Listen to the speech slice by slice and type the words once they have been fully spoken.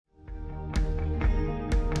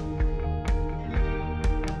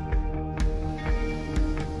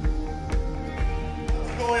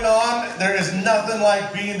there is nothing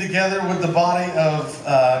like being together with the body of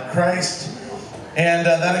Christ. And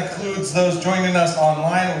that includes those joining us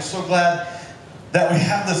online. We're so glad that we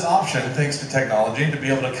have this option, thanks to technology, to be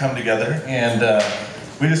able to come together. And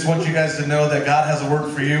we just want you guys to know that God has a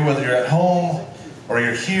word for you, whether you're at home or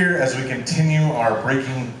you're here, as we continue our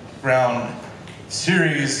Breaking Ground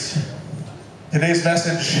series. Today's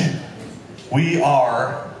message, we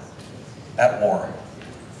are at war.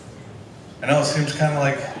 I know it seems kind of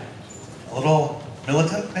like a little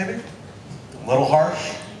militant, maybe, a little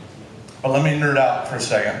harsh, but let me nerd out for a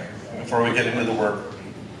second before we get into the word.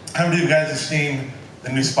 How many of you guys have seen the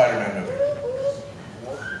new Spider-Man movie?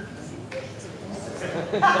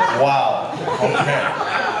 Wow.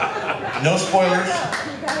 Okay. No spoilers.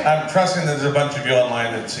 I'm trusting that there's a bunch of you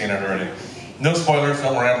online that have seen it already. No spoilers,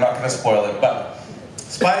 don't worry, I'm not going to spoil it. But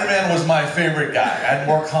Spider-Man was my favorite guy. I had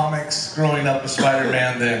more comics growing up with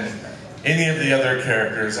Spider-Man than any of the other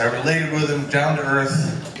characters. I related with him, down to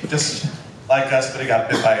earth, just like us, but he got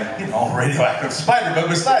bit by, a radioactive spider. But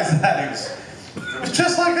besides that, he was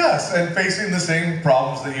just like us and facing the same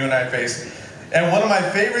problems that you and I face. And one of my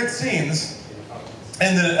favorite scenes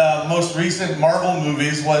in the most recent Marvel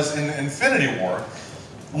movies was in Infinity War,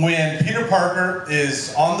 when Peter Parker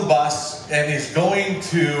is on the bus and he's going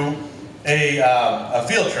to a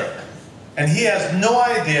field trip. And he has no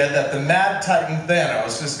idea that the Mad Titan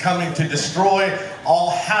Thanos is coming to destroy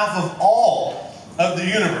half of all of the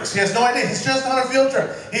universe. He has no idea. He's just on a field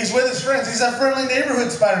trip. He's with his friends. He's a friendly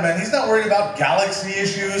neighborhood Spider-Man. He's not worried about galaxy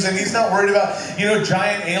issues, and he's not worried about,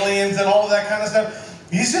 giant aliens and all of that kind of stuff.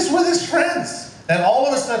 He's just with his friends. And all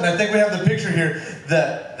of a sudden, I think we have the picture here,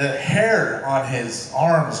 the hair on his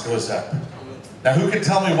arms goes up. Now, who can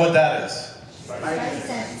tell me what that is? Spidey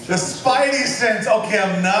sense. The Spidey sense. Okay,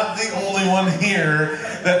 I'm not the only one here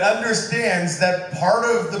that understands that part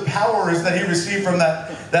of the powers that he received from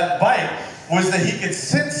that bite was that he could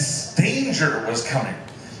sense danger was coming.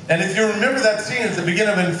 And if you remember that scene at the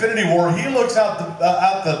beginning of Infinity War, he looks out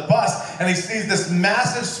the bus and he sees this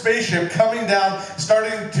massive spaceship coming down,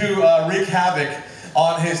 starting to wreak havoc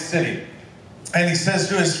on his city. And he says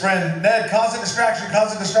to his friend, Ned, cause a distraction,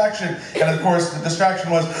 cause a distraction. And of course, the distraction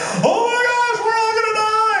was, oh my gosh, we're all going to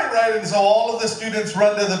die, right? And so all of the students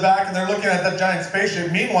run to the back and they're looking at that giant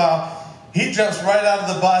spaceship. Meanwhile, he jumps right out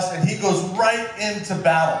of the bus and he goes right into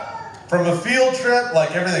battle. From a field trip,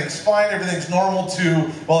 like everything's fine, everything's normal,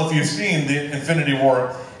 to, well, if you've seen the Infinity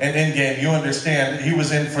War and Endgame, you understand he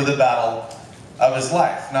was in for the battle of his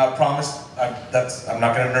life. Now, I promise I'm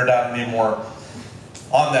not going to nerd out anymore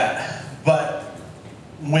on that. But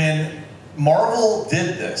when Marvel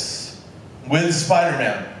did this with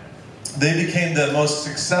Spider-Man, they became the most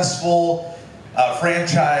successful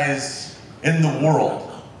franchise in the world.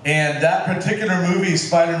 And that particular movie,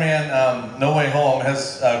 Spider-Man No Way Home,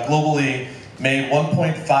 has globally made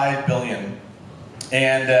 $1.5 billion.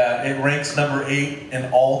 And it ranks number 8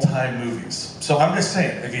 in all-time movies. So I'm just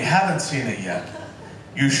saying, if you haven't seen it yet,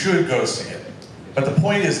 you should go see it. But the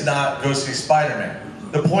point is not go see Spider-Man.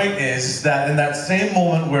 The point is that in that same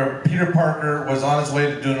moment where Peter Parker was on his way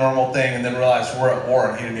to do a normal thing and then realized we're at war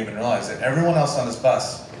and he didn't even realize it, everyone else on his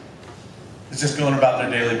bus is just going about their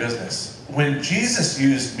daily business. When Jesus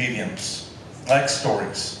used mediums, like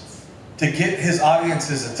stories, to get his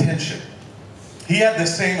audience's attention, he had the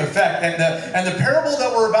same effect. And the parable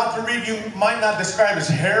that we're about to read, you might not describe as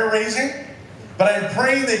hair-raising, but I'm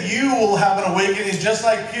praying that you will have an awakening just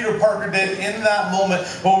like Peter Parker did in that moment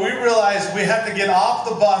when we realized we have to get off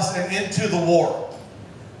the bus and into the war.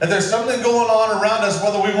 That there's something going on around us,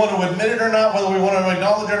 whether we want to admit it or not, whether we want to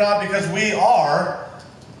acknowledge it or not, because we are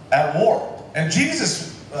at war. And Jesus,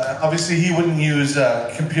 obviously he wouldn't use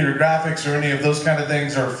computer graphics or any of those kind of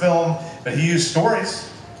things or film, but he used stories.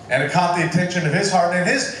 And it caught the attention of his heart. And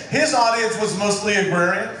his audience was mostly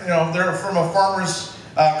agrarian. They're from a farmer's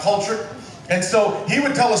culture. And so he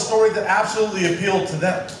would tell a story that absolutely appealed to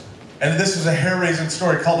them. And this is a hair-raising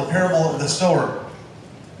story called the parable of the sower.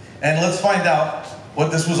 And let's find out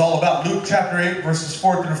what this was all about. Luke chapter 8, verses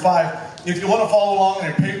 4 through 5. If you want to follow along in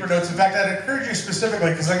your paper notes, in fact, I'd encourage you specifically,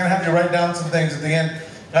 because I'm going to have you write down some things at the end.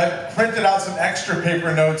 I printed out some extra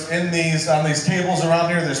paper notes on these tables around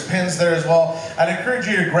here. There's pins there as well. I'd encourage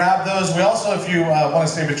you to grab those. We also, if you want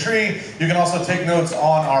to save a tree, you can also take notes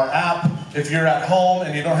on our app. If you're at home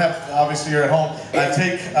and you don't have, obviously you're at home,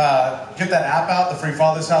 get that app out, the Free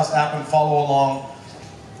Father's House app, and follow along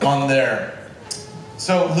on there.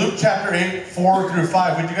 So Luke chapter 8, 4 through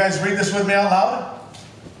 5. Would you guys read this with me out loud?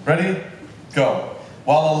 Ready? Go.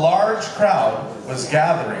 While a large crowd was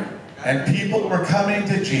gathering and people were coming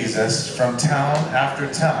to Jesus from town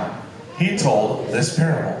after town, he told this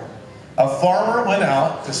parable. A farmer went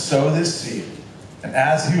out to sow this seed, and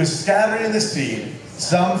as he was scattering the seed,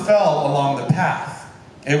 some fell along the path.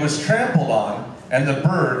 It was trampled on, and the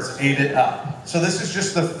birds ate it up. So this is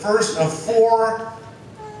just the first of 4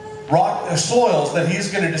 soils that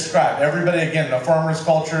he's going to describe. Everybody, again, in a farmer's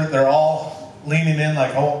culture, they're all leaning in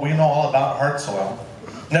like, oh, we know all about hard soil.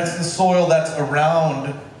 And that's the soil that's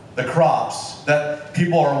around the crops that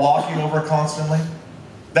people are walking over constantly.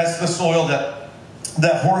 That's the soil that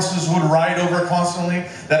horses would ride over constantly,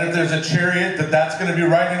 that if there's a chariot, that's going to be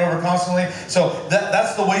riding over constantly. So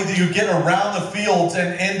that's the way that you get around the fields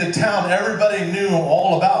and into town. Everybody knew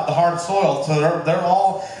all about the hard soil, so they're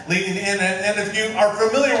all leaning in. And if you are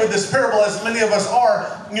familiar with this parable, as many of us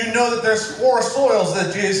are, you know that there's 4 soils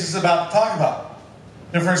that Jesus is about to talk about.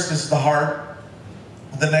 The first is the hard,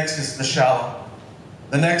 the next is the shallow,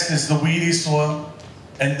 the next is the weedy soil,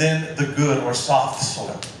 and then the good or soft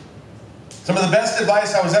soil. Some of the best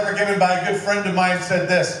advice I was ever given by a good friend of mine said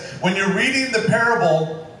this: when you're reading the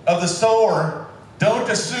parable of the sower, don't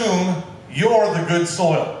assume you're the good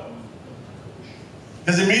soil.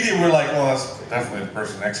 Because immediately we're like, well, that's definitely the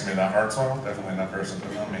person next to me, that hard soil. Definitely that person.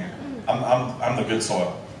 I'm the good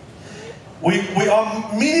soil. We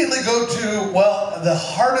immediately go to, well, the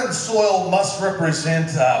hardened soil must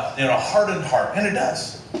represent a hardened heart, and it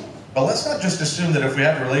does. But let's not just assume that if we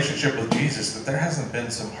have a relationship with Jesus that there hasn't been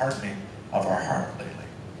some hardening of our heart lately.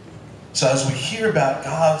 So as we hear about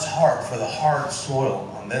God's heart for the hard soil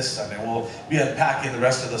on this Sunday, we'll be unpacking the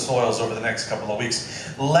rest of the soils over the next couple of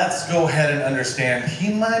weeks. Let's go ahead and understand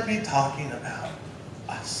he might be talking about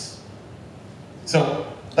us. So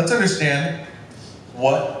let's understand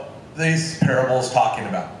what this parable is talking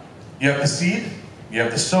about. You have the seed, you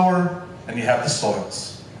have the sower, and you have the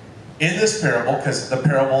soils. In this parable, because the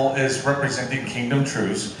parable is representing kingdom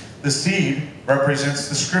truths, the seed represents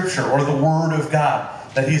the scripture or the word of God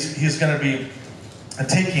that he's going to be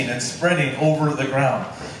taking and spreading over the ground.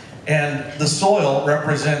 And the soil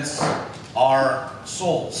represents our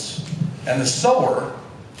souls. And the sower,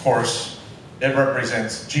 of course, it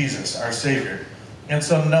represents Jesus, our Savior. And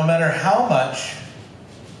so no matter how much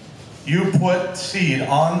you put seed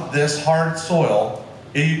on this hard soil,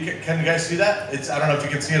 can you guys see that? I don't know if you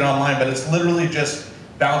can see it online, but it's literally just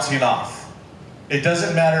bouncing off. It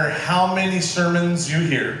doesn't matter how many sermons you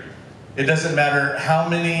hear. It doesn't matter how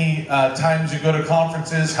many times you go to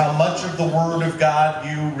conferences, how much of the Word of God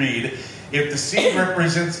you read. If the seed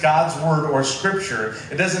represents God's Word or Scripture,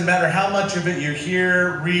 it doesn't matter how much of it you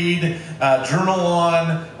hear, read, journal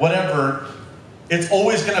on, whatever. It's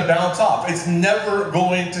always going to bounce off. It's never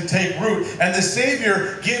going to take root. And the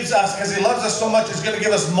Savior gives us, because He loves us so much, is going to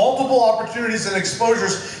give us multiple opportunities and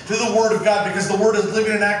exposures to the Word of God, because the Word is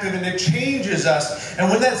living and active and it changes us. And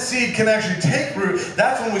when that seed can actually take root,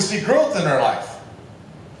 that's when we see growth in our life.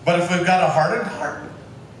 But if we've got a hardened heart,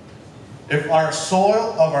 if our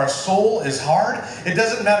soil of our soul is hard, it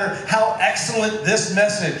doesn't matter how excellent this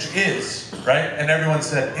message is, right? And everyone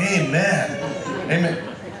said, amen. Amen.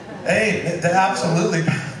 Hey, absolutely.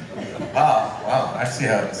 Wow, I see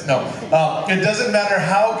how it is. No, it doesn't matter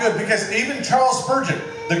how good, because even Charles Spurgeon,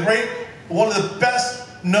 one of the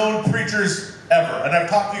best known preachers ever, and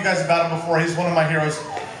I've talked to you guys about him before, he's one of my heroes,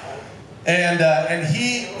 and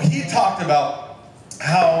he talked about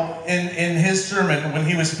how in his sermon, when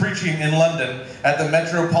he was preaching in London at the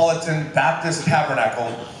Metropolitan Baptist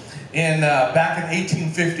Tabernacle, back in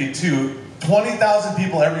 1852, 20,000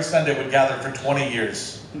 people every Sunday would gather for 20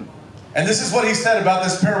 years. And this is what he said about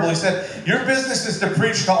this parable. He said, your business is to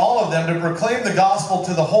preach to all of them, to proclaim the gospel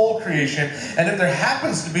to the whole creation. And if there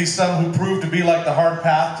happens to be some who prove to be like the hard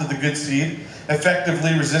path to the good seed,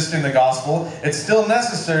 effectively resisting the gospel, it's still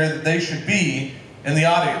necessary that they should be in the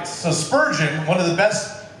audience. So Spurgeon, one of the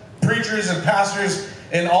best preachers and pastors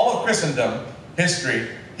in all of Christendom history,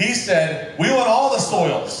 he said, we want all the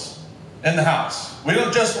soils in the house. We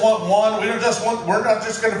don't just want one. We're not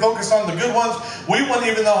just going to focus on the good ones. We want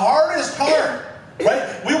even the hardest heart,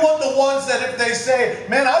 right? We want the ones that if they say,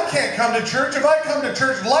 man, I can't come to church. If I come to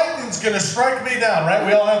church, lightning's going to strike me down, right?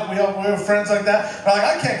 We have friends like that. They're like,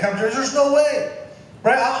 I can't come to church. There's no way,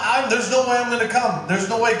 right? There's no way I'm going to come. There's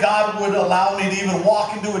no way God would allow me to even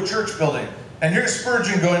walk into a church building. And here's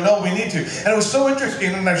Spurgeon going, no, we need to. And it was so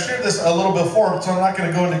interesting, and I've shared this a little before, so I'm not going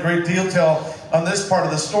to go into great detail on this part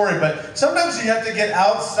of the story, but sometimes you have to get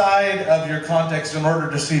outside of your context in order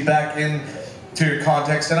to see back into your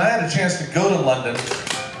context. And I had a chance to go to London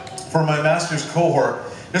for my master's cohort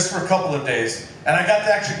just for a couple of days, and I got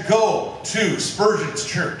to actually go to Spurgeon's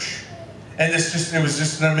church. And it was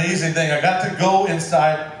just an amazing thing. I got to go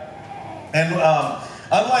inside, and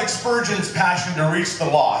unlike Spurgeon's passion to reach the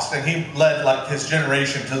lost, and he led like his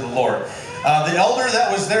generation to the Lord, the elder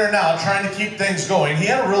that was there now trying to keep things going, he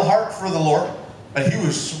had a real heart for the Lord, but he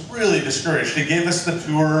was really discouraged. He gave us the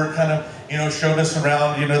tour, kind of, showed us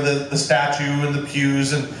around, the statue and the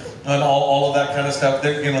pews and all of that kind of stuff.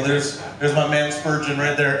 There, there's my man Spurgeon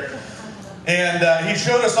right there. And he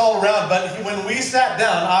showed us all around, but when we sat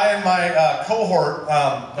down, I and my cohort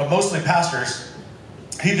of mostly pastors,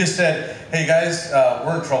 he just said, hey guys,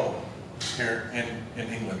 we're in trouble here in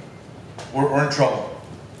England. We're in trouble.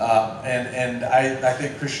 And I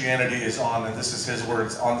think Christianity is on, and this is his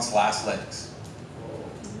words, on its last legs.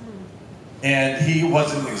 And he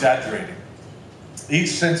wasn't exaggerating. Each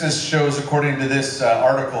census shows, according to this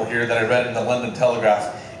article here that I read in the London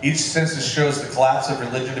Telegraph, each census shows the collapse of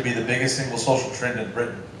religion to be the biggest single social trend in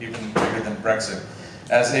Britain, even bigger than Brexit.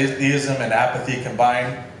 As atheism and apathy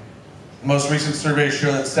combine, the most recent surveys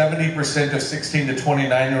show that 70% of 16 to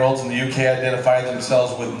 29-year-olds in the UK identify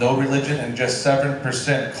themselves with no religion, and just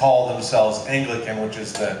 7% call themselves Anglican, which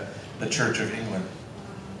is the Church of England.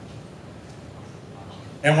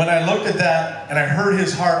 And when I looked at that and I heard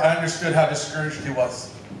his heart, I understood how discouraged he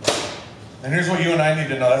was. And here's what you and I need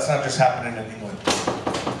to know. That's not just happening in England.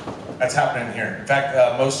 That's happening here. In fact,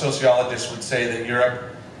 most sociologists would say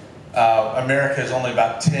that America is only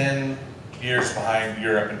about 10 years behind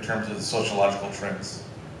Europe in terms of the sociological trends.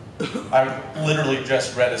 I literally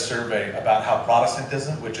just read a survey about how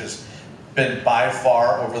Protestantism, which has been by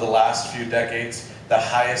far over the last few decades the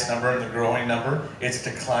highest number and the growing number, it's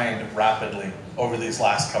declined rapidly over these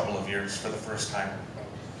last couple of years for the first time.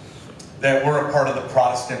 That we're a part of the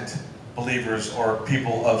Protestant believers or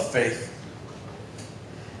people of faith.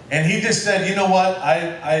 And he just said, you know what,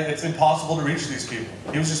 it's impossible to reach these people.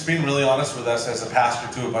 He was just being really honest with us as a pastor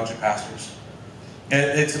to a bunch of pastors.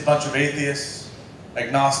 It's a bunch of atheists,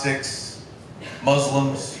 agnostics,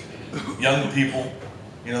 Muslims, young people.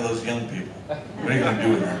 You know those young people. What are you going to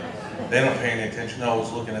do with them? They don't pay any attention. They're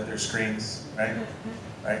always looking at their screens, right?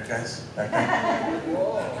 Right, guys? Back there?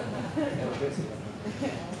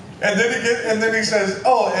 And then he says,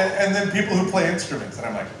 oh, and then people who play instruments. And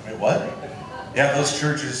I'm like, wait, what? Yeah, those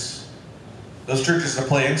churches that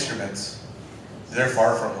play instruments, they're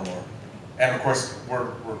far from the Lord. And of course,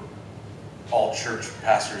 we're all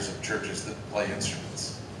pastors of churches that play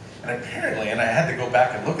instruments. And apparently, and I had to go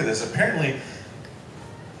back and look at this, apparently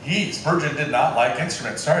Spurgeon did not like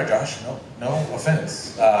instruments. Sorry, Josh, no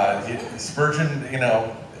offense. Spurgeon,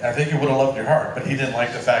 I think he would have loved your heart, but he didn't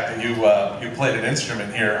like the fact that you played an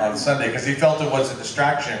instrument here on Sunday because he felt it was a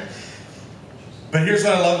distraction. But here's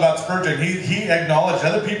what I love about Spurgeon. He acknowledged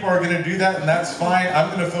other people are going to do that, and that's fine. I'm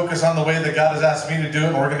going to focus on the way that God has asked me to do it,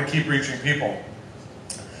 and we're going to keep reaching people.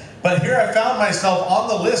 But here I found myself on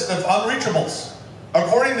the list of unreachables.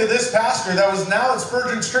 According to this pastor that was now at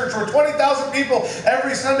Spurgeon's church, where 20,000 people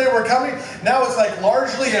every Sunday were coming, now it's like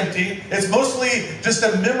largely empty. It's mostly just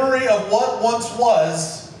a memory of what once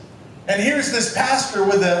was. And here's this pastor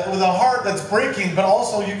with a heart that's breaking, but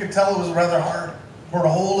also you could tell it was rather hard for a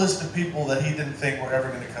whole list of people that he didn't think were ever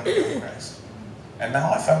going to come to know Christ. And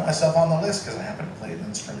now I found myself on the list because I happen to play an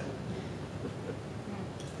instrument.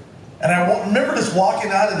 And I remember just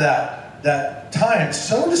walking out of that time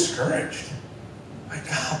so discouraged. My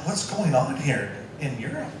God, what's going on here in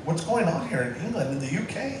Europe? What's going on here in England, in the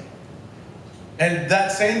UK? And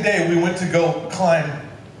that same day, we went to go climb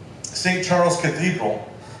St. Charles Cathedral,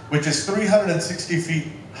 which is 360 feet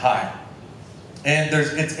high. And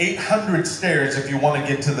it's 800 stairs if you want to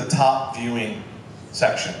get to the top viewing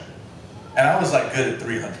section. And I was like good at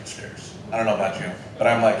 300 stairs. I don't know about you, but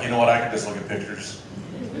I'm like, you know what, I can just look at pictures.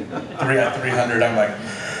 At 300, I'm like,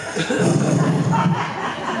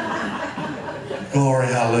 glory,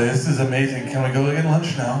 hallelujah, this is amazing. Can we go get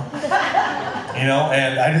lunch now?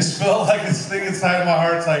 And I just felt like this thing inside of my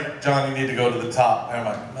heart's like, John, you need to go to the top. And I'm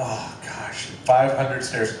like, oh gosh, 500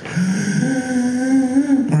 stairs.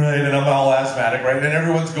 Right, and I'm all asthmatic, right? And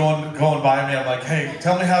everyone's going by me. I'm like, hey,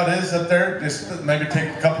 tell me how it is up there. Just maybe take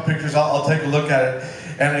a couple pictures. I'll take a look at it.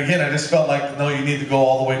 And again, I just felt like, no, you need to go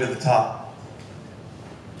all the way to the top.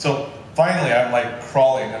 So finally, I'm like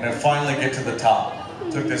crawling, and I finally get to the top.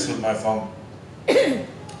 Took this with my phone. And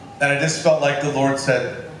I just felt like the Lord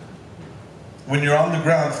said, when you're on the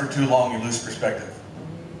ground for too long, you lose perspective.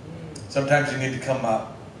 Sometimes you need to come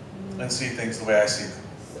up and see things the way I see them.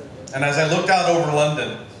 And as I looked out over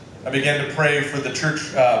London, I began to pray for the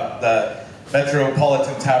church, the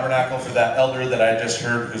Metropolitan Tabernacle, for that elder that I just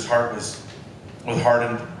heard, whose heart was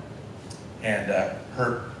hardened and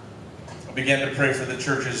hurt. I began to pray for the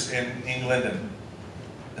churches in England,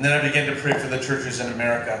 and then I began to pray for the churches in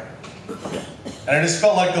America. And I just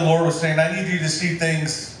felt like the Lord was saying, I need you to see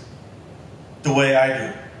things the way I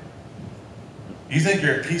do. You think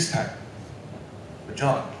you're at peacetime. But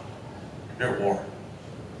John, you're at war.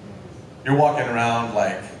 You're walking around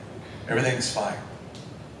like everything's fine.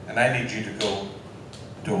 And I need you to go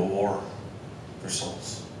to a war for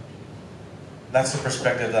souls. That's the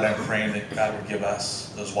perspective that I'm praying that God would give us,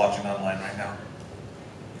 those watching online right now.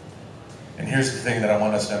 And here's the thing that I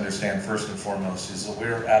want us to understand first and foremost is that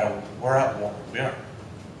we're at war. We are.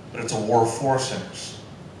 But it's a war for sinners,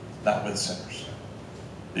 not with sinners.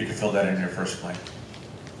 You can fill that in your first blank.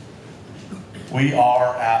 We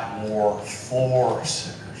are at war for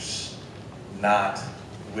sinners, not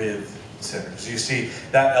with sinners. You see,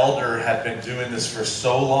 that elder had been doing this for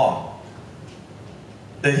so long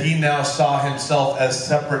that he now saw himself as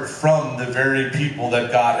separate from the very people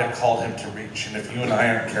that God had called him to reach. And if you and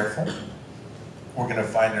I aren't careful, we're going to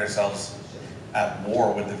find ourselves at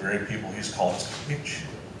war with the very people he's called us to reach.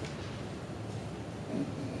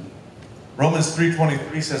 Romans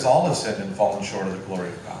 3:23 says all have sinned and fallen short of the glory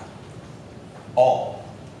of God. All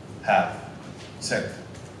have sinned.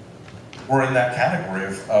 We're in that category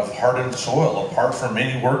of hardened soil, apart from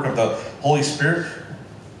any work of the Holy Spirit.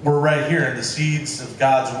 We're right here, and the seeds of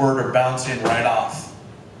God's word are bouncing right off.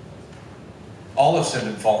 All have sinned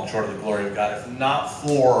and fallen short of the glory of God. If not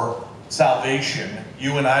for salvation,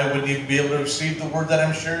 you and I wouldn't even be able to receive the word that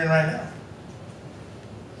I'm sharing right now.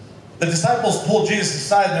 The disciples pulled Jesus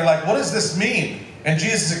aside, and they're like, what does this mean? And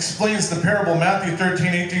Jesus explains the parable, Matthew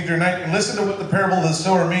 13:18-19. Listen to what the parable of the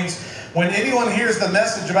sower means. When anyone hears the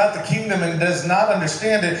message about the kingdom and does not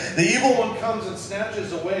understand it, the evil one comes and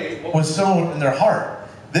snatches away what was sown in their heart.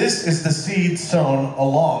 This is the seed sown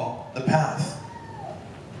along the path.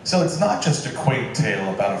 So it's not just a quaint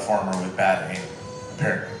tale about a farmer with bad aim,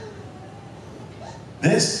 apparently.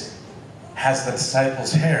 This has the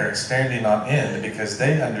disciples' hair standing on end because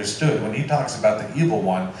they understood when he talks about the evil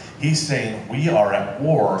one, he's saying we are at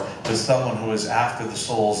war with someone who is after the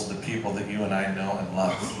souls of the people that you and I know and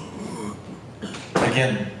love.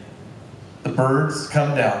 Again, the birds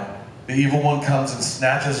come down. The evil one comes and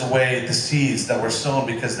snatches away the seeds that were sown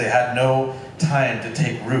because they had no time to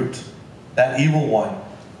take root. That evil one,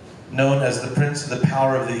 known as the prince of the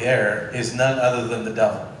power of the air, is none other than the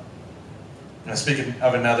devil. Now, speaking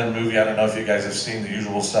of another movie, I don't know if you guys have seen The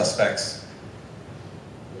Usual Suspects,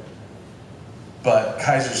 but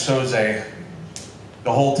Kaiser Soze,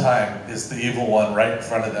 the whole time, is the evil one right in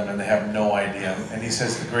front of them, and they have no idea. And he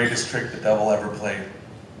says the greatest trick the devil ever played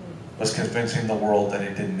was convincing the world that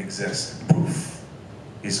it didn't exist. Poof,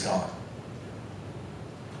 he's gone.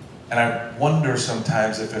 And I wonder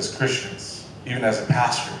sometimes if as Christians, even as a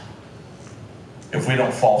pastor, if we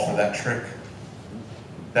don't fall for that trick.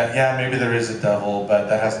 That, yeah, maybe there is a devil, but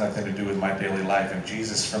that has nothing to do with my daily life. And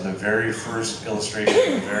Jesus, from the very first illustration,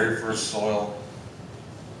 the very first soil,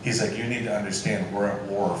 he's like, you need to understand we're at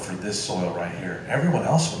war for this soil right here. Everyone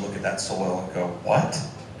else would look at that soil and go, what?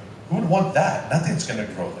 Who would want that? Nothing's going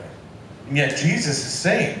to grow there. And yet Jesus is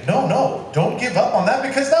saying, no, don't give up on that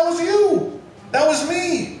because that was you. That was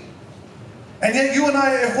me. And yet you and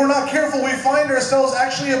I, if we're not careful, we find ourselves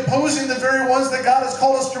actually opposing the very ones that God has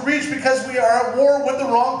called us to reach because we are at war with the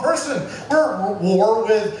wrong person. We're at war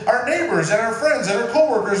with our neighbors and our friends and our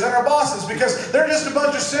coworkers and our bosses because they're just a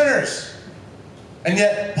bunch of sinners. And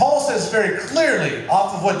yet Paul says very clearly,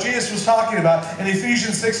 off of what Jesus was talking about in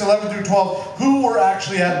Ephesians 6:11-12, who we're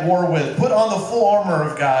actually at war with. Put on the full armor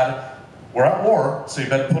of God. We're at war, so you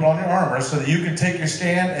better put on your armor so that you can take your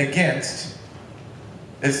stand against.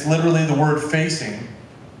 It's literally the word facing.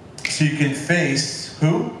 So you can face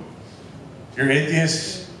who? Your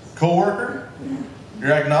atheist coworker?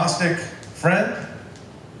 Your agnostic friend?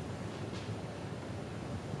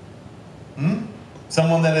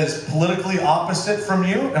 Someone that is politically opposite from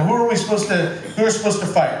you? And who are supposed to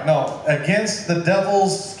fight? No, against the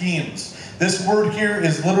devil's schemes. This word here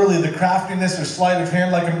is literally the craftiness or sleight of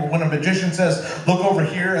hand, like when a magician says, look over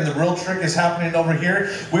here, and the real trick is happening over here.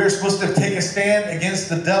 We're supposed to take a stand against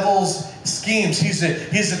the devil's schemes. He's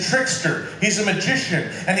a trickster. He's a magician.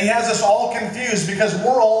 And he has us all confused because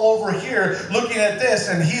we're all over here looking at this,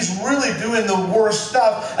 and he's really doing the worst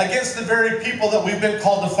stuff against the very people that we've been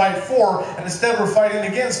called to fight for, and instead we're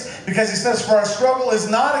fighting against, because he says, for our struggle is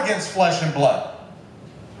not against flesh and blood.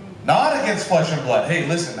 Not against flesh and blood. Hey,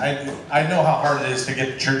 listen, I know how hard it is to get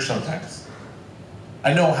to church sometimes.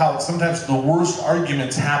 I know how sometimes the worst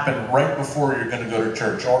arguments happen right before you're going to go to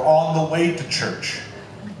church or on the way to church.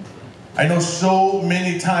 I know so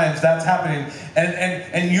many times that's happening.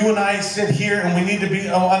 And you and I sit here and we need to be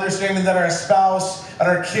understanding that our spouse and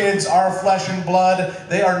our kids are flesh and blood.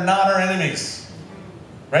 They are not our enemies.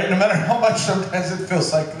 right? No matter how much sometimes it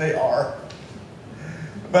feels like they are.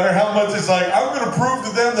 No matter how much it's like, I'm going to prove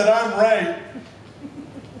to them that I'm right.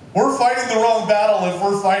 We're fighting the wrong battle if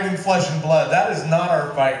we're fighting flesh and blood. That is not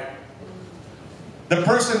our fight. The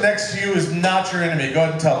person next to you is not your enemy. Go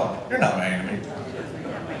ahead and tell them, you're not my enemy.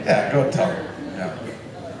 Yeah, go ahead and tell them. Yeah.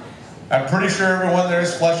 I'm pretty sure everyone there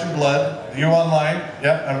is flesh and blood. You online,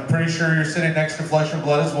 yep, I'm pretty sure you're sitting next to flesh and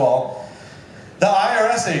blood as well. The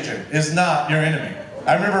IRS agent is not your enemy.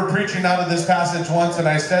 I remember preaching out of this passage once, and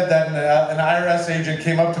I said that, and an IRS agent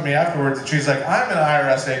came up to me afterwards, and she's like, I'm an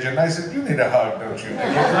IRS agent. And I said, you need a hug, don't you?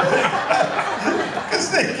 Because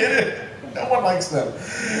they get it. No one likes them.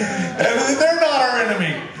 And they're not our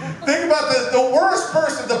enemy. Think about the worst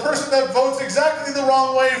person, the person that votes exactly the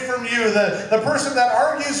wrong way from you, the person that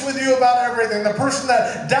argues with you about everything, the person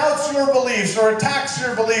that doubts your beliefs or attacks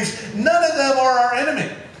your beliefs. None of them are our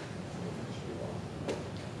enemy.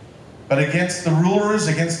 But against the rulers,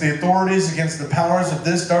 against the authorities, against the powers of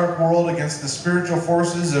this dark world, against the spiritual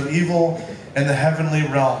forces of evil in the heavenly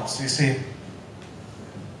realms. You see,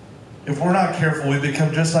 if we're not careful, we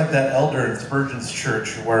become just like that elder in Spurgeon's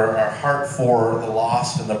church, where our heart for the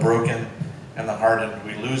lost and the broken and the hardened,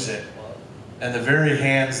 we lose it. And the very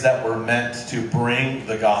hands that were meant to bring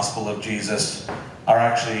the gospel of Jesus are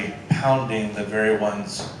actually pounding the very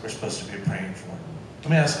ones we're supposed to be praying for. Let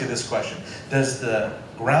me ask you this question. Does the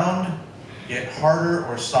ground get harder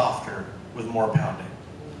or softer with more pounding?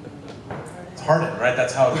 It's hardened, right?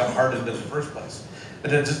 That's how it got hardened in the first place. But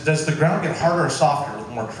does the ground get harder or softer with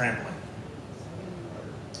more trampling?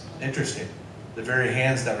 Interesting. The very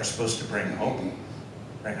hands that were supposed to bring hope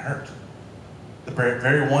bring hurt. The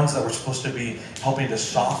very ones that were supposed to be helping to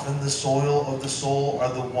soften the soil of the soul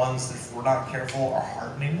are the ones that, if we're not careful, are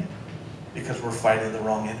hardening it because we're fighting the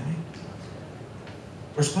wrong enemy.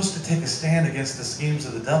 We're supposed to take a stand against the schemes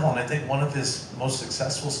of the devil, and I think one of his most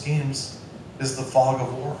successful schemes is the fog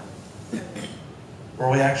of war, where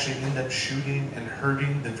we actually end up shooting and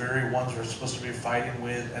hurting the very ones we're supposed to be fighting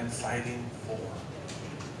with and fighting for.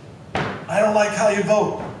 I don't like how you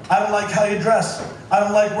vote. I don't like how you dress. I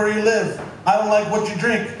don't like where you live. I don't like what you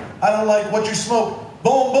drink. I don't like what you smoke.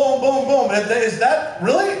 Boom, boom, boom, boom. Is that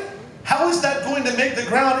really? How is that going to make the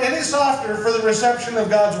ground any softer for the reception of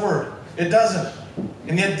God's word? It doesn't.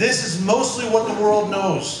 And yet this is mostly what the world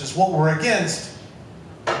knows, is what we're against,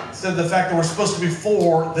 instead of the fact that we're supposed to be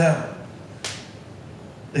for them.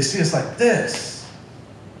 They see us like this,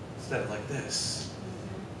 instead of like this.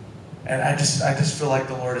 And I just feel like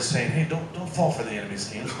the Lord is saying, hey, don't fall for the enemy's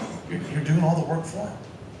schemes. You're doing all the work for him.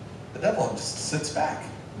 The devil just sits back.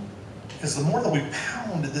 Because the more that we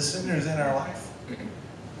pound the sinners in our life,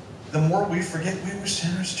 the more we forget we were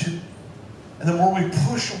sinners too. And the more we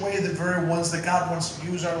push away the very ones that God wants to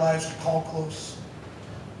use our lives to call close.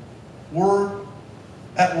 We're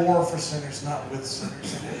at war for sinners, not with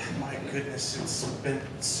sinners. And my goodness, it's been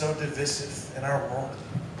so divisive in our world.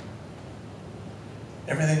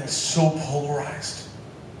 Everything is so polarized.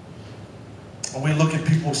 And we look at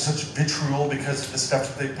people with such vitriol because of the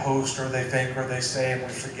stuff that they post or they think or they say, and we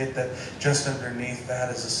forget that just underneath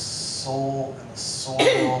that is a soul and a soul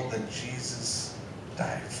that Jesus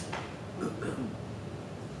died for.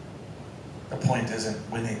 The point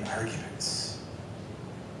isn't winning arguments.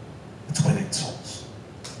 It's winning souls.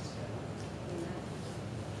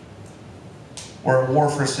 We're at war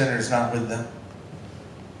for sinners, not with them.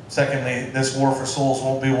 Secondly, this war for souls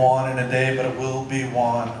won't be won in a day, but it will be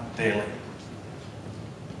won daily.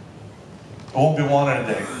 It won't be won in a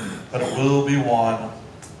day, but it will be won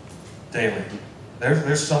daily.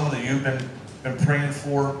 There's someone that you've been praying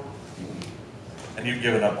for, and you've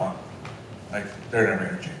given up on. Like, they're never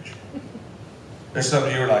going to change. There's some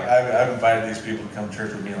of you who are like, I've invited these people to come to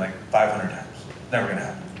church with me like 500 times. Never going to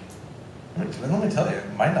happen. Let me tell you,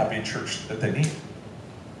 it might not be a church that they need.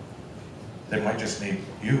 They might just need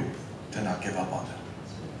you to not give up on them.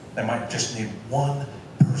 They might just need one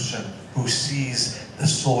person who sees the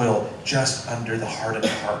soil just under the hardened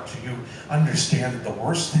heart. Do you understand that the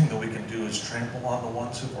worst thing that we can do is trample on the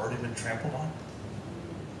ones who've already been trampled on?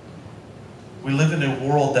 We live in a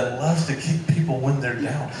world that loves to kick people when they're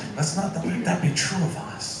down. Let's not let that be true of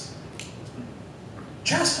us.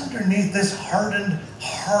 Just underneath this hardened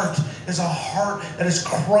heart is a heart that is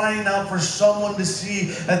crying out for someone to see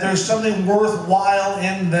that there's something worthwhile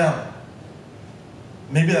in them.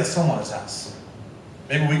 Maybe that someone is us.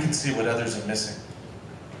 Maybe we can see what others are missing.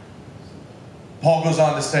 Paul goes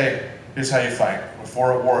on to say, here's how you fight.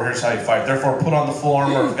 Before a war, here's how you fight. Therefore, put on the full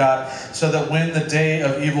armor of God, so that when the day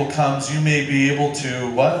of evil comes, you may be able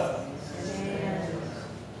to, what?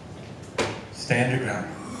 Stand your ground.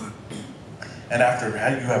 And after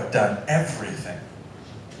that, you have done everything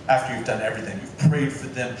After you've done everything, you've prayed for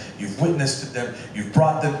them, you've witnessed to them, you've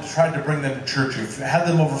brought them, tried to bring them to church, you've had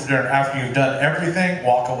them over for dinner. After you've done everything,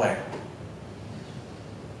 walk away.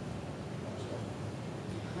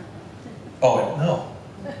 Oh,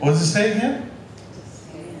 no. What does it say again?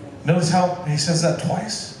 Notice how he says that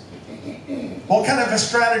twice. What kind of a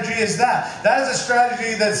strategy is that? That is a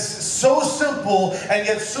strategy that's so simple and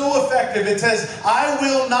yet so effective. It says, I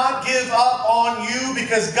will not give up on you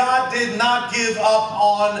because God did not give up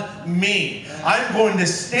on me. I'm going to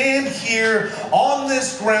stand here on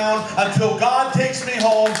this ground until God takes me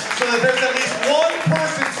home so that there's at least one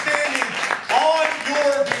person standing on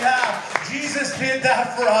your behalf. Jesus did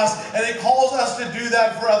that for us, and He calls us to do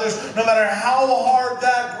that for others. No matter how hard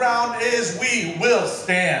that ground is, we will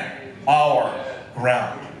stand our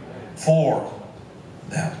ground for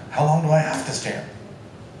them. How long do I have to stand?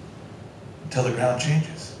 Until the ground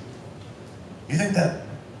changes. You think that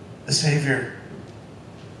the Savior,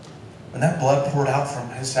 when that blood poured out from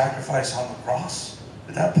His sacrifice on the cross,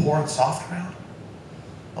 did that pour in soft ground?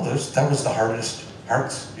 Oh, that was the hardest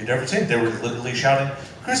hearts you'd ever seen. They were literally shouting,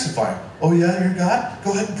 crucify Him. Oh yeah, you're God?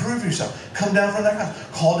 Go ahead and prove yourself. Come down from that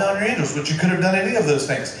cross. Call down your angels, which you could have done any of those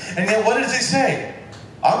things. And yet what does He say?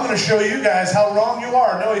 I'm going to show you guys how wrong you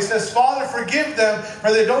are. No, He says, Father, forgive them,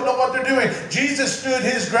 for they don't know what they're doing. Jesus stood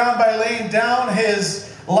His ground by laying down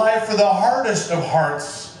His life for the hardest of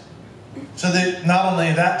hearts, so that not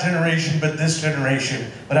only that generation, but this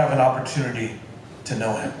generation would have an opportunity to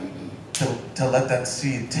know Him, to let that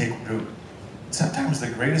seed take root. Sometimes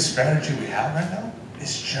the greatest strategy we have right now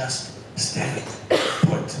is just stay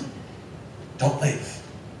put. Don't leave.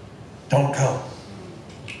 Don't go.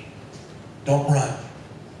 Don't run.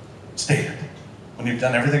 Stand. When you've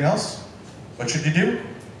done everything else, what should you do?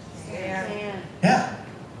 Stand. Yeah.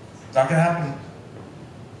 It's not going to happen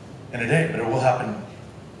in a day, but it will happen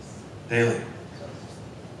daily.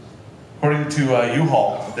 According to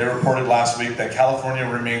U-Haul, they reported last week that California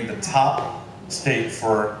remained the top state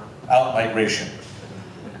for out-migration.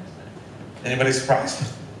 Anybody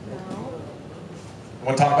surprised? No.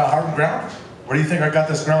 Want to talk about hardened ground? Where do you think I got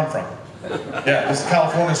this ground from? Yeah, this is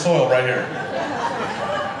California soil right here.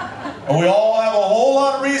 And we all have a whole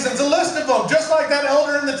lot of reasons, a list of them, just like that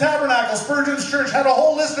elder in the tabernacle. Spurgeon's church had a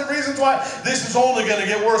whole list of reasons why this is only going to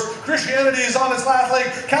get worse. Christianity is on its last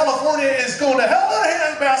leg. California is going to hell in a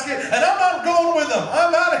handbasket, and I'm not going with them.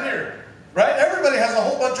 I'm out of here. Right? Everybody has a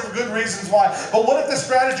whole bunch of good reasons why. But what if the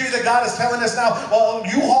strategy that God is telling us now, well,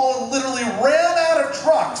 U-Haul literally ran out of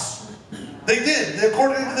trucks. They did,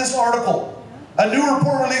 according to this article. A new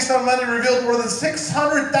report released on Monday revealed more than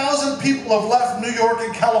 600,000 people have left New York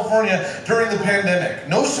and California during the pandemic.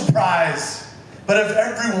 No surprise. But if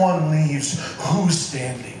everyone leaves, who's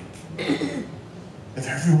standing? If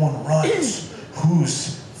everyone runs,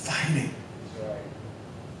 who's fighting?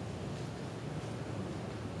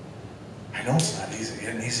 I know it's not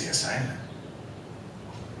an easy assignment.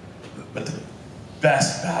 But the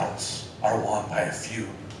best battles are won by a few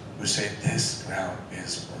who say this ground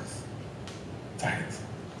is worth fighting for.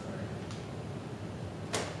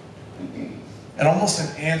 And almost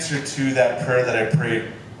an answer to that prayer that I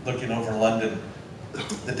prayed looking over London,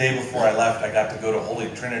 the day before I left, I got to go to Holy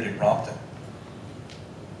Trinity Brompton.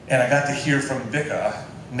 And I got to hear from Vicka,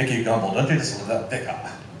 Nikki Gumbel. Don't you just love that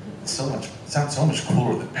Vicka? It sounds so much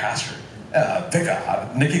cooler than pastor.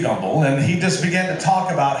 Vicka, Nikki Gumbel, and he just began to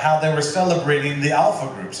talk about how they were celebrating the alpha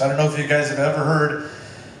groups. I don't know if you guys have ever heard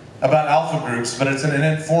about alpha groups, but it's an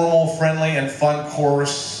informal, friendly, and fun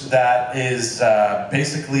course that is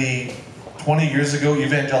basically 20 years ago,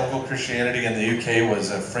 evangelical Christianity in the UK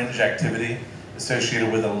was a fringe activity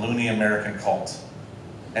associated with a loony American cult.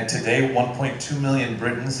 And today, 1.2 million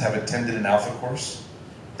Britons have attended an alpha course.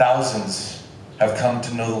 Thousands have come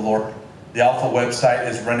to know the Lord. The Alpha website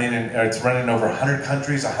is running in over 100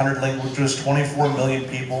 countries, 100 languages, 24 million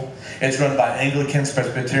people. It's run by Anglicans,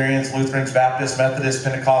 Presbyterians, Lutherans, Baptists, Methodists,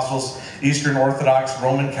 Pentecostals, Eastern Orthodox,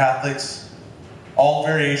 Roman Catholics, all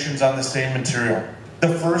variations on the same material.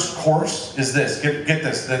 The first course is this. Get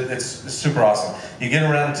this. It's super awesome. You get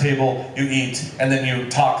around a table, you eat, and then you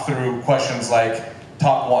talk through questions like,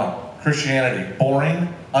 Talk 1, Christianity, boring,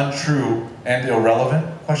 untrue, and irrelevant?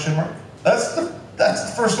 Question mark. That's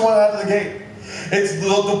the first one out of the gate.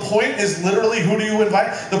 The point is literally, who do you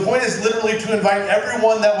invite? The point is literally to invite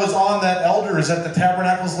everyone that was on that elders at the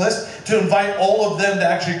Tabernacles list, to invite all of them to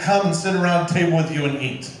actually come and sit around a table with you and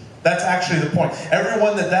eat. That's actually the point.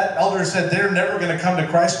 Everyone that elder said they're never going to come to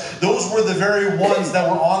Christ, those were the very ones that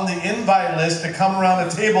were on the invite list to come around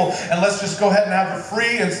a table and let's just go ahead and have a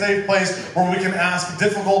free and safe place where we can ask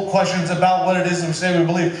difficult questions about what it is that we say we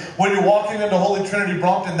believe. When you're walking into Holy Trinity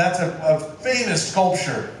Brompton, that's a famous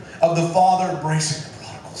sculpture of the Father embracing the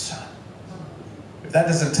prodigal son. If that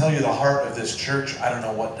doesn't tell you the heart of this church, I don't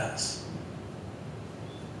know what does.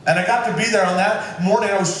 And I got to be there on that morning.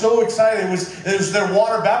 I was so excited. It was their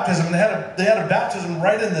water baptism. And they had a baptism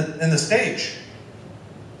right in the stage.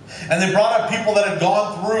 And they brought up people that had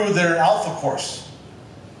gone through their Alpha course.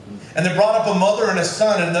 And they brought up a mother and a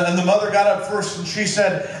son. And the mother got up first and she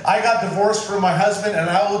said, I got divorced from my husband, and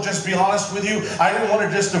I will just be honest with you. I didn't want to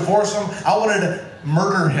just divorce him. I wanted to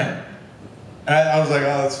murder him. And I was like,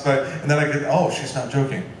 oh, that's fine. And then I get, oh, she's not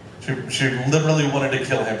joking. She literally wanted to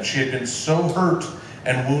kill him. She had been so hurt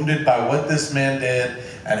and wounded by what this man did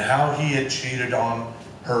and how he had cheated on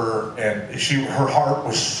her, and her heart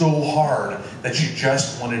was so hard that she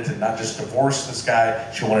just wanted to not just divorce this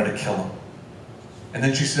guy, she wanted to kill him. And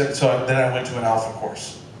then she said, so then I went to an Alpha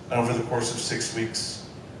course, and over the course of 6 weeks,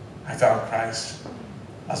 I found Christ.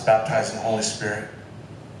 I was baptized in the Holy Spirit,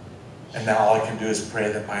 and now all I can do is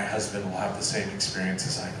pray that my husband will have the same experience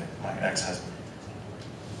as I did, my ex-husband.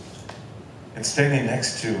 And standing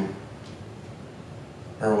next to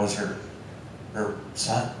her was her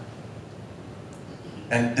son.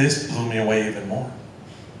 And this blew me away even more.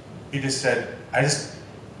 He just said, I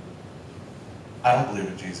don't believe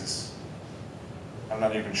in Jesus. I'm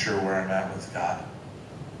not even sure where I'm at with God.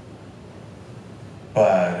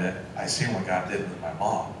 But I seen what God did with my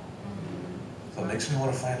mom. So it makes me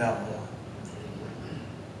want to find out more.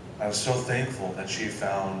 I was so thankful that she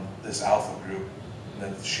found this Alpha group,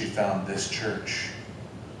 that she found this church.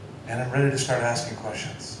 And I'm ready to start asking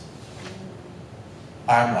questions.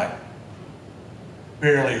 I'm like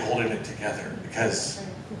barely holding it together because,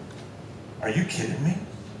 are you kidding me?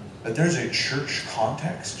 That there's a church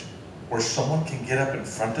context where someone can get up in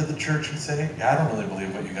front of the church and say, yeah, I don't really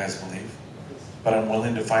believe what you guys believe, but I'm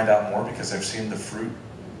willing to find out more because I've seen the fruit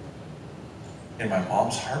in my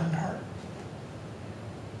mom's hardened heart.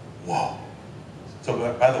 Whoa.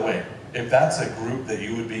 So by the way, if that's a group that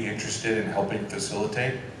you would be interested in helping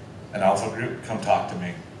facilitate, an Alpha group, come talk to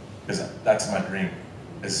me, because that's my dream,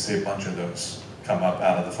 is to see a bunch of those come up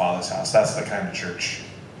out of the Father's house. That's the kind of church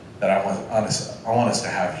that I want us to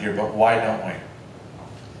have here. But why don't we?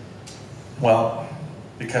 Well,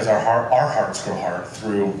 because our hearts grow hard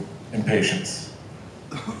through impatience.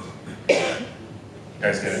 You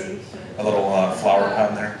guys get it? A little flower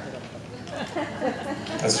pun there.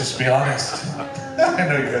 Let's just be honest. I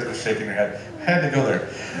know you guys were shaking your head. I had to go there.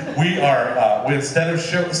 We are, instead of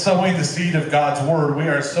sowing the seed of God's word, we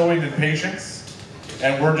are sowing in patience.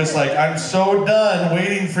 And we're just like, I'm so done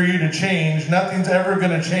waiting for you to change. Nothing's ever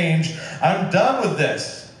going to change. I'm done with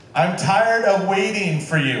this. I'm tired of waiting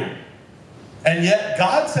for you. And yet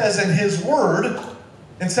God says in his word,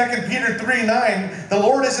 in 2 Peter 3:9, the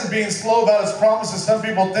Lord isn't being slow about his promises, some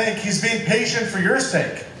people think. He's being patient for your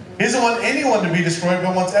sake. He doesn't want anyone to be destroyed,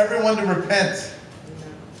 but wants everyone to repent.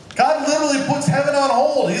 God literally puts heaven on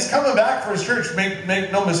hold. He's coming back for his church,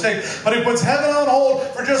 make no mistake. But he puts heaven on hold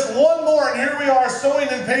for just one more, and here we are sowing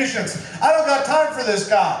in patience. I don't got time for this,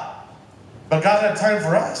 God. But God had time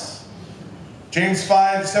for us. James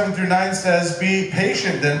 5:7-9 says, be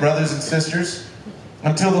patient then, brothers and sisters,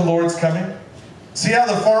 until the Lord's coming. See how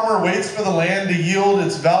the farmer waits for the land to yield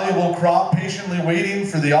its valuable crop, patiently waiting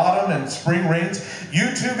for the autumn and spring rains.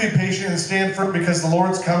 You too be patient and stand firm, because the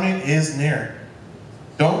Lord's coming is near.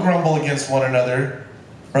 Don't grumble against one another,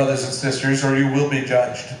 brothers and sisters, or you will be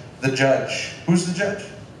judged. The judge. Who's the judge?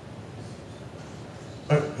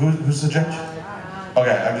 Who's the judge?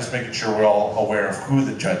 Okay, I'm just making sure we're all aware of who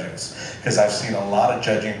the judge is, because I've seen a lot of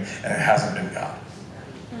judging and it hasn't been God.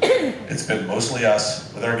 It's been mostly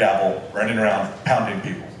us with our gavel running around pounding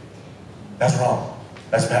people. That's wrong.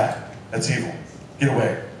 That's bad. That's evil. Get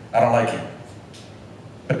away. I don't like you.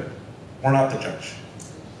 But we're not the judge.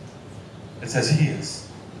 It says he is.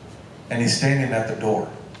 And he's standing at the door.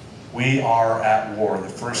 We are at war. The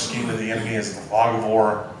first scheme of the enemy is the fog of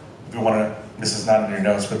war. If you want to, this is not in your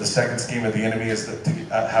notes, but the second scheme of the enemy is to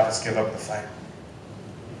have us give up the fight.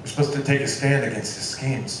 We're supposed to take a stand against his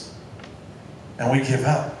schemes. And we give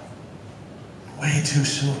up way too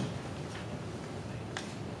soon.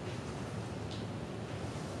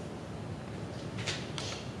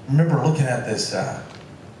 Remember looking at this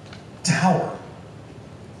tower.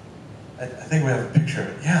 I think we have a picture of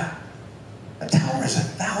it. Yeah. That tower is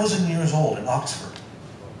 1,000 years old in Oxford.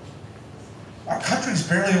 Our country's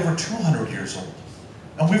barely over 200 years old.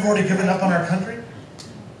 And we've already given up on our country?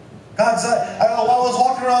 I was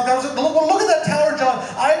walking around, God was like, look at that tower, John.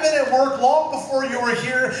 I've been at work long before you were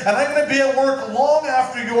here, and I'm going to be at work long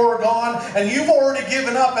after you're gone, and you've already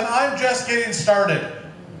given up, and I'm just getting started.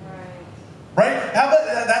 Right? How about,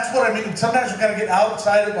 that's what I mean. Sometimes we've got to get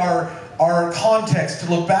outside of our context, to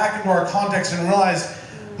look back into our context and realize,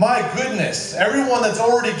 my goodness, everyone that's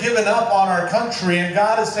already given up on our country, and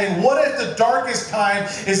God is saying, what if the darkest time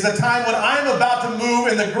is the time when I'm about to move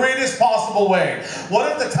in the greatest possible way?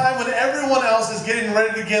 What if the time when everyone else is getting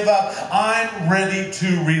ready to give up, I'm ready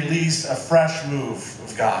to release a fresh move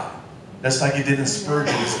of God? Just like he did in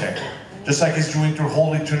Spurgeon's day. Just like he's doing through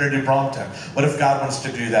Holy Trinity Brompton. What if God wants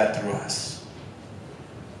to do that through us?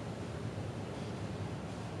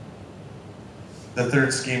 The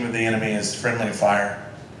third scheme of the enemy is friendly fire.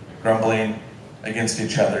 Grumbling against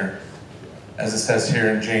each other. As it says here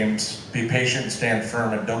in James, be patient, stand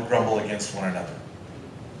firm, and don't grumble against one another.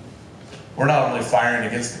 We're not only firing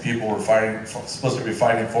against the people we're supposed to be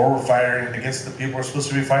fighting for, we're firing against the people we're supposed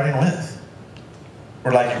to be fighting with.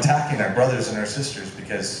 We're like attacking our brothers and our sisters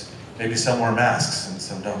because maybe some wear masks and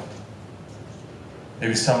some don't.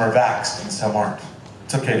 Maybe some are vaxxed and some aren't.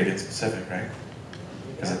 It's okay to get specific, right?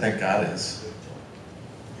 Because I think God is.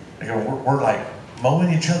 We're like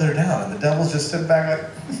mowing each other down, and the devil's just sitting back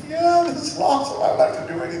like, yeah, this is awesome. I don't have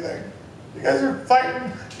to do anything. You guys are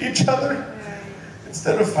fighting each other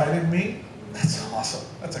instead of fighting me. That's awesome.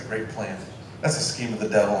 That's a great plan. That's a scheme of the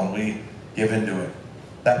devil, and we give into it.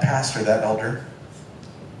 That pastor, that elder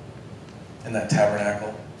in that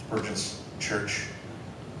tabernacle, Spurgeon's church,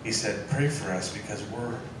 he said, pray for us because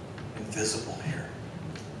we're invisible here.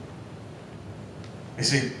 You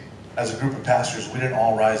see, as a group of pastors, we didn't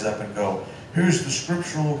all rise up and go, here's the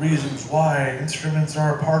scriptural reasons why instruments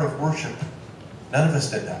are a part of worship. None of us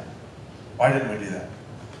did that. Why didn't we do that?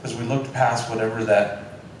 Because we looked past whatever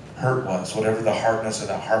that hurt was, whatever the hardness of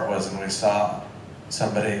that heart was, and we saw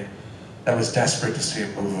somebody that was desperate to see a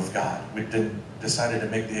move of God. We decided to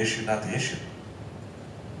make the issue not the issue.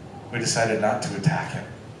 We decided not to attack him,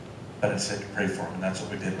 but instead to pray for him, and that's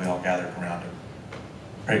what we did. We all gathered around him,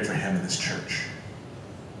 prayed for him in this church,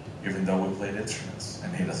 even though we played instruments,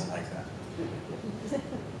 and he doesn't like that.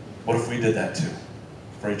 What if we did that too,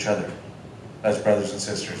 for each other, as brothers and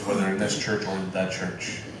sisters, whether in this church or in that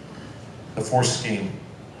church? The fourth scheme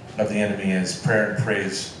of the enemy is prayer and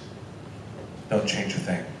praise don't change a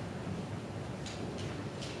thing.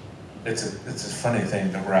 It's a funny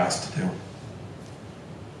thing that we're asked to do,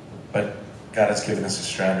 but God has given us a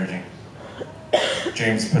strategy.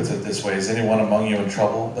 James puts it this way, is anyone among you in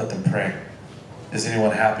trouble? Let them pray. Is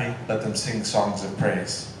anyone happy? Let them sing songs of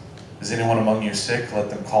praise. Is anyone among you sick? Let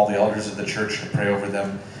them call the elders of the church to pray over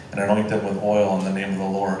them and anoint them with oil in the name of the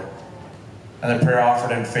Lord. And the prayer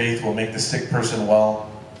offered in faith will make the sick person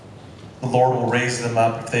well. The Lord will raise them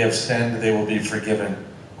up. If they have sinned, they will be forgiven.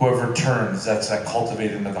 Whoever turns, that's that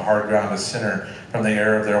cultivating of the hard ground, a sinner from the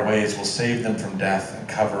error of their ways, will save them from death and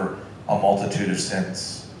cover a multitude of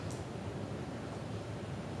sins.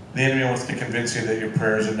 The enemy wants to convince you that your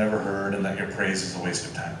prayers are never heard and that your praise is a waste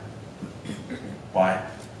of time. Why?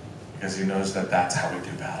 Because he knows that that's how we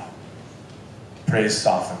do battle. Praise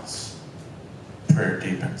softens. Prayer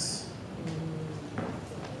deepens.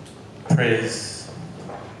 Praise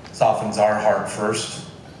softens our heart first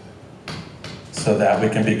so that we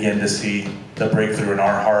can begin to see the breakthrough in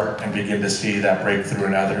our heart and begin to see that breakthrough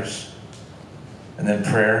in others. And then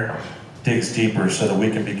prayer digs deeper so that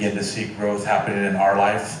we can begin to see growth happening in our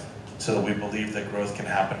life, so that we believe that growth can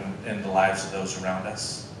happen in the lives of those around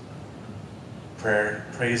us.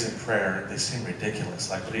 Praise and prayer, they seem ridiculous.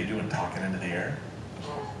 Like, what are you doing talking into the air?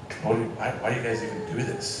 Why do you guys even do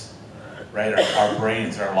this? Right? Our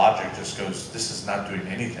brains, our logic just goes, this is not doing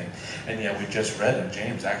anything. And yet we just read in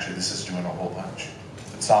James, actually, this is doing a whole bunch.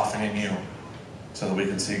 It's softening you so that we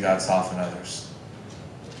can see God soften others.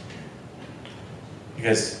 You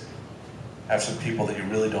guys have some people that you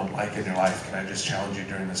really don't like in your life. Can I just challenge you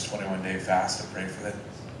during this 21-day fast to pray for them?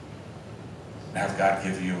 And have God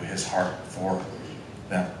give you his heart for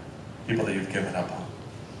them. People that you've given up on.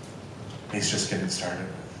 He's just getting started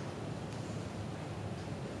with.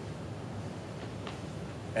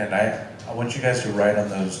 And I want you guys to write on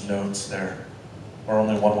those notes there. We're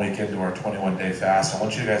only 1 week into our 21-day fast. I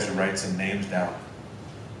want you guys to write some names down.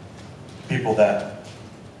 People that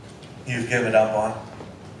you've given up on.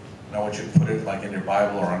 And I want you to put it like in your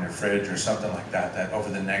Bible or on your fridge or something like that, that over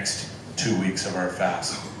the next 2 weeks of our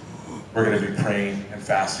fast, we're going to be praying and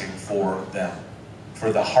fasting for them.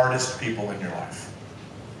 For the hardest people in your life.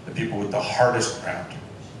 The people with the hardest ground.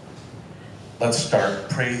 Let's start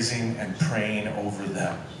praising and praying over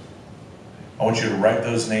them. I want you to write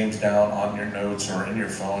those names down on your notes or in your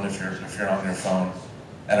phone if you're on your phone.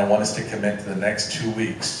 And I want us to commit to the next 2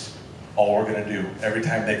 weeks, all we're going to do. Every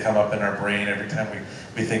time they come up in our brain, every time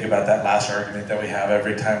we think about that last argument that we have,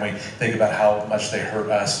 every time we think about how much they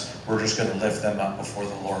hurt us, we're just going to lift them up before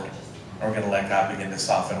the Lord. And we're going to let God begin to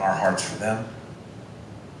soften our hearts for them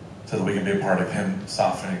so that we can be a part of Him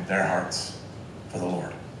softening their hearts for the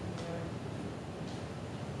Lord.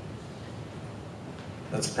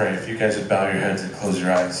 Let's pray. If you guys would bow your heads and close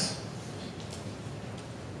your eyes.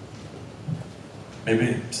 Maybe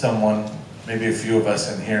a few of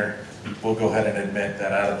us in here will go ahead and admit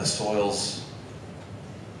that out of the soils,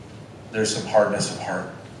 there's some hardness of heart.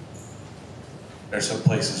 There's some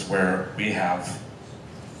places where we have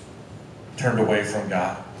turned away from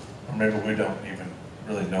God, or maybe we don't even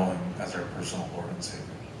really know Him as our personal Lord and Savior.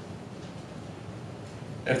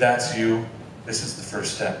 If that's you, this is the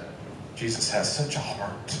first step. Jesus has such a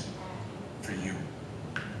heart for you.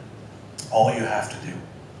 All you have to do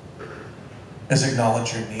is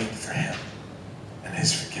acknowledge your need for Him and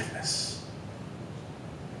His forgiveness.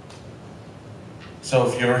 So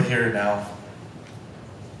if you're here now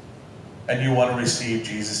and you want to receive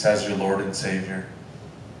Jesus as your Lord and Savior,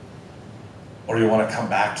 or you want to come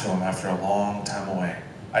back to Him after a long time away,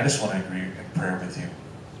 I just want to agree in prayer with you.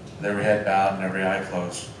 With every head bowed and every eye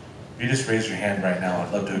closed. If you just raise your hand right now,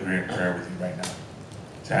 I'd love to agree in prayer with you right now.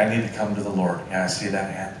 Say, I need to come to the Lord. Yeah, I see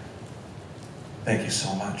that hand. Thank you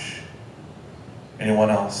so much. Anyone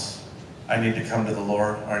else? I need to come to the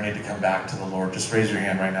Lord, or I need to come back to the Lord. Just raise your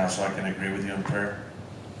hand right now so I can agree with you in prayer.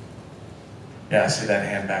 Yeah, I see that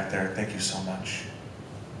hand back there. Thank you so much.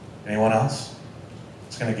 Anyone else?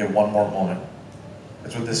 It's going to give one more moment.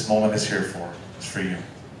 That's what this moment is here for. It's for you.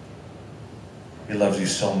 He loves you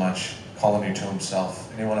so much, calling you to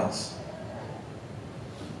Himself. Anyone else?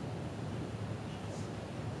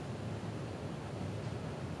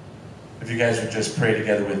 If you guys would just pray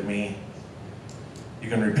together with me, you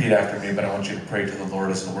can repeat after me, but I want you to pray to the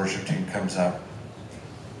Lord as the worship team comes up.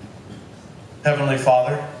 Heavenly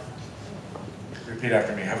Father, repeat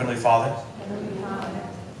after me. Heavenly Father,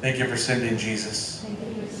 thank you for sending Jesus.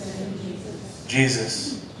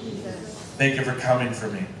 Jesus, thank you for coming for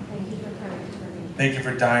me. Thank you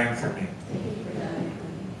for dying for me.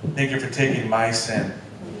 Thank you for taking my sin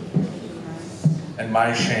and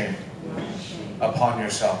my shame upon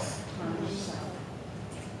yourself.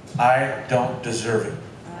 I don't deserve it.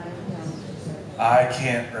 I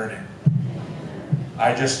can't earn it.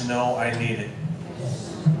 I just know I need it.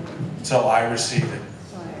 So I receive it.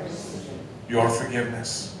 Your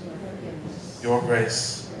forgiveness, your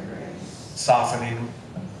grace, softening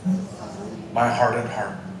my hardened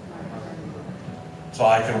heart so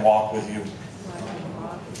I can walk with you.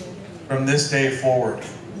 From this day forward,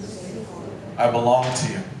 I belong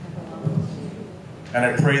to you. And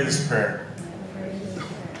I pray this prayer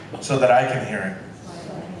so that I can hear it,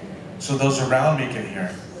 so those around me can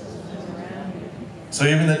hear it, so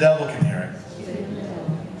even the devil can hear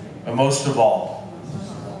it. But most of all,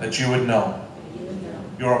 that you would know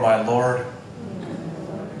you are my Lord,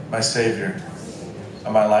 my Savior,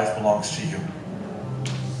 and my life belongs to you.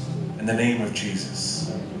 In the name of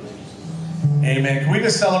Jesus. Amen. Can we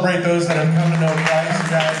just celebrate those that have come to know Christ,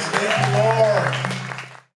 guys?